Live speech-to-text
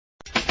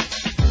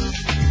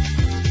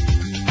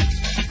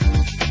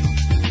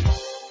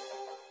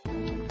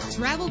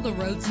Travel the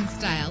roads in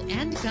style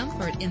and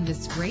comfort in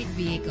this great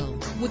vehicle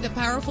with a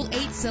powerful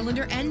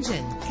 8-cylinder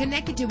engine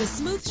connected to a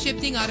smooth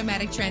shifting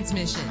automatic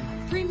transmission.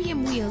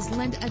 Premium wheels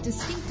lend a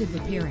distinctive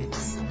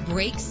appearance.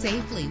 Brake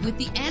safely with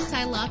the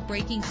anti-lock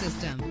braking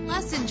system.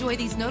 Plus, enjoy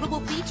these notable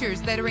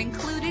features that are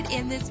included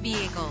in this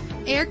vehicle: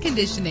 air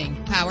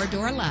conditioning, power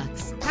door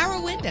locks,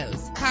 power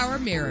windows, power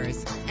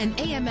mirrors, an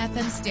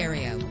AM/FM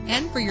stereo.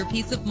 And for your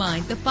peace of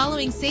mind, the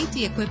following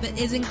safety equipment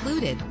is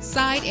included: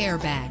 side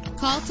airbag.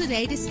 Call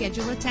today to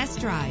schedule a test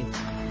drive.